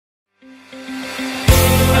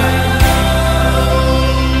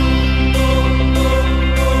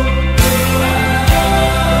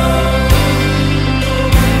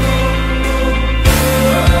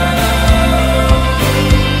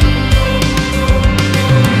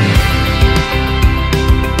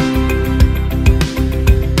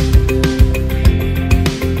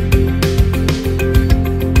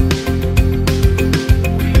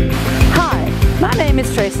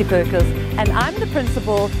Perkins, and I'm the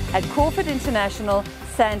principal at Crawford International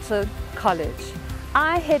Sandton College.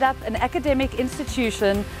 I head up an academic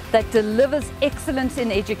institution that delivers excellence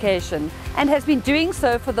in education and has been doing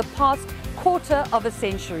so for the past quarter of a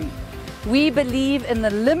century. We believe in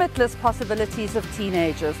the limitless possibilities of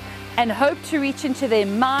teenagers and hope to reach into their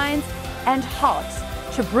minds and hearts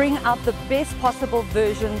to bring out the best possible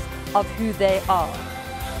versions of who they are.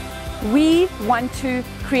 We want to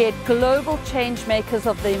create global change makers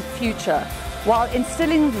of the future while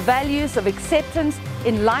instilling values of acceptance,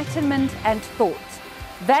 enlightenment and thought.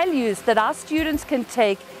 Values that our students can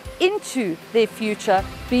take into their future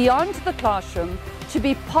beyond the classroom to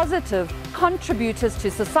be positive contributors to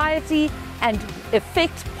society and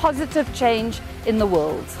effect positive change in the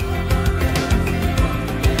world.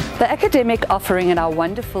 The academic offering in our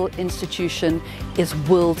wonderful institution is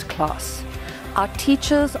world-class. Our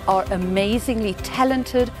teachers are amazingly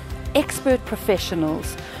talented, expert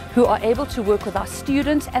professionals who are able to work with our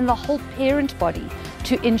students and the whole parent body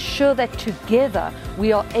to ensure that together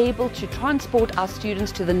we are able to transport our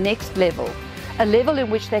students to the next level, a level in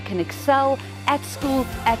which they can excel at school,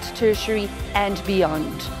 at tertiary and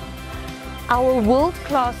beyond. Our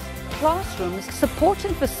world-class classrooms support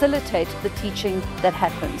and facilitate the teaching that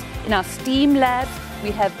happens. In our STEAM labs,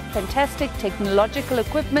 we have fantastic technological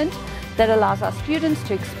equipment that allows our students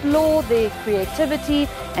to explore their creativity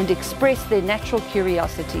and express their natural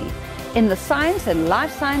curiosity. In the science and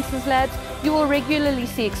life sciences labs, you will regularly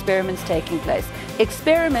see experiments taking place.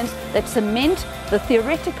 Experiments that cement the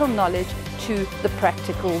theoretical knowledge to the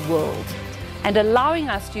practical world, and allowing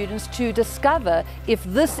our students to discover if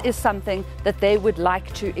this is something that they would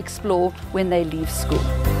like to explore when they leave school.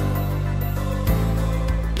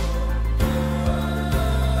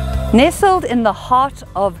 Nestled in the heart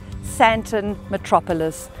of Sandton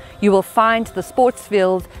metropolis, you will find the sports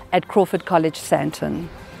field at Crawford College Sandton.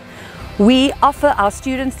 We offer our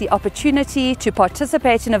students the opportunity to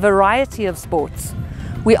participate in a variety of sports.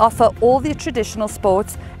 We offer all the traditional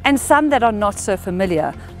sports and some that are not so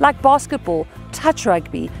familiar, like basketball, touch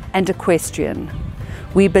rugby and equestrian.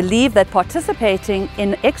 We believe that participating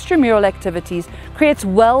in extramural activities creates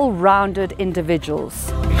well-rounded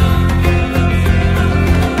individuals.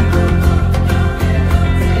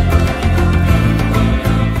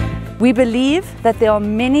 We believe that there are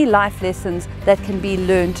many life lessons that can be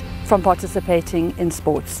learned from participating in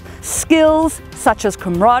sports. Skills such as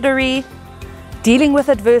camaraderie, dealing with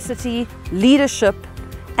adversity, leadership,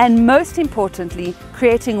 and most importantly,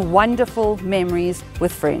 creating wonderful memories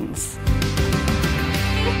with friends.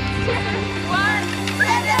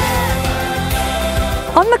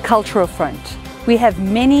 On the cultural front, we have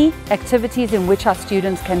many activities in which our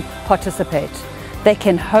students can participate. They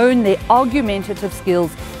can hone their argumentative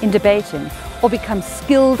skills in debating or become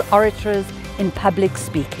skilled orators in public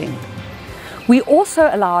speaking. We also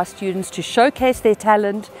allow our students to showcase their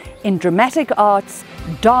talent in dramatic arts,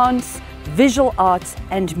 dance, visual arts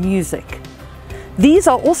and music. These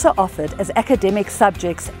are also offered as academic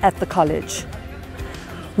subjects at the college.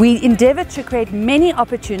 We endeavour to create many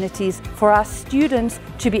opportunities for our students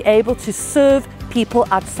to be able to serve people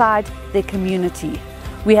outside their community.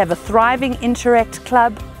 We have a thriving Interact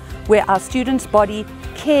Club where our students' body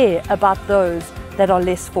care about those that are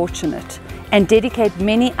less fortunate and dedicate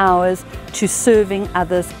many hours to serving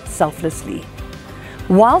others selflessly.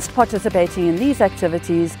 Whilst participating in these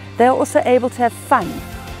activities, they are also able to have fun,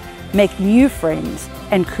 make new friends,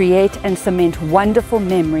 and create and cement wonderful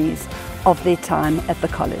memories of their time at the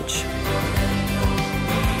college.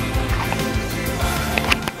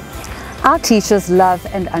 Our teachers love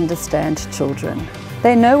and understand children.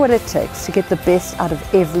 They know what it takes to get the best out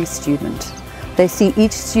of every student. They see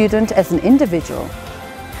each student as an individual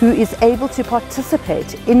who is able to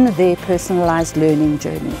participate in their personalized learning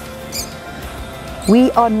journey. We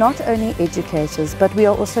are not only educators, but we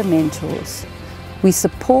are also mentors. We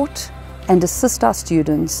support and assist our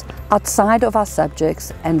students outside of our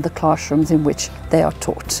subjects and the classrooms in which they are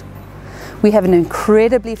taught. We have an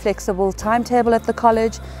incredibly flexible timetable at the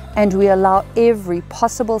college, and we allow every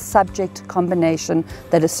possible subject combination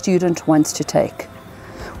that a student wants to take.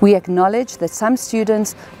 We acknowledge that some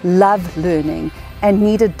students love learning and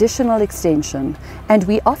need additional extension, and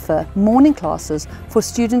we offer morning classes for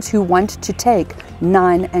students who want to take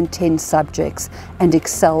 9 and 10 subjects and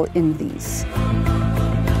excel in these.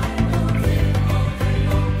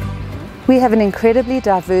 We have an incredibly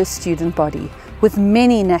diverse student body with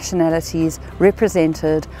many nationalities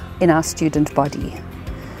represented in our student body.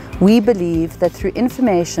 We believe that through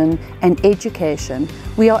information and education,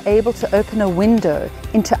 we are able to open a window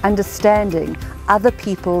into understanding other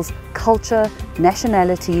people's culture,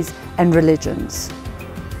 nationalities, and religions.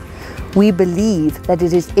 We believe that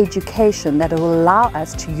it is education that will allow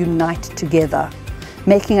us to unite together,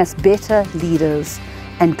 making us better leaders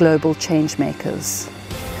and global change makers.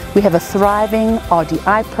 We have a thriving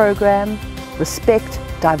RDI program, respect,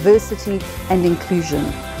 diversity and inclusion.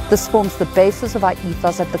 This forms the basis of our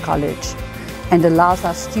ethos at the college and allows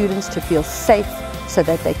our students to feel safe so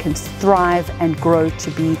that they can thrive and grow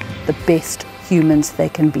to be the best humans they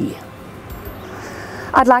can be.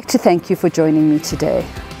 I'd like to thank you for joining me today.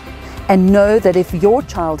 And know that if your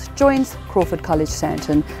child joins Crawford College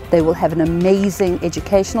Sandton, they will have an amazing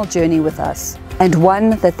educational journey with us, and one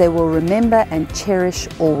that they will remember and cherish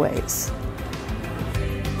always.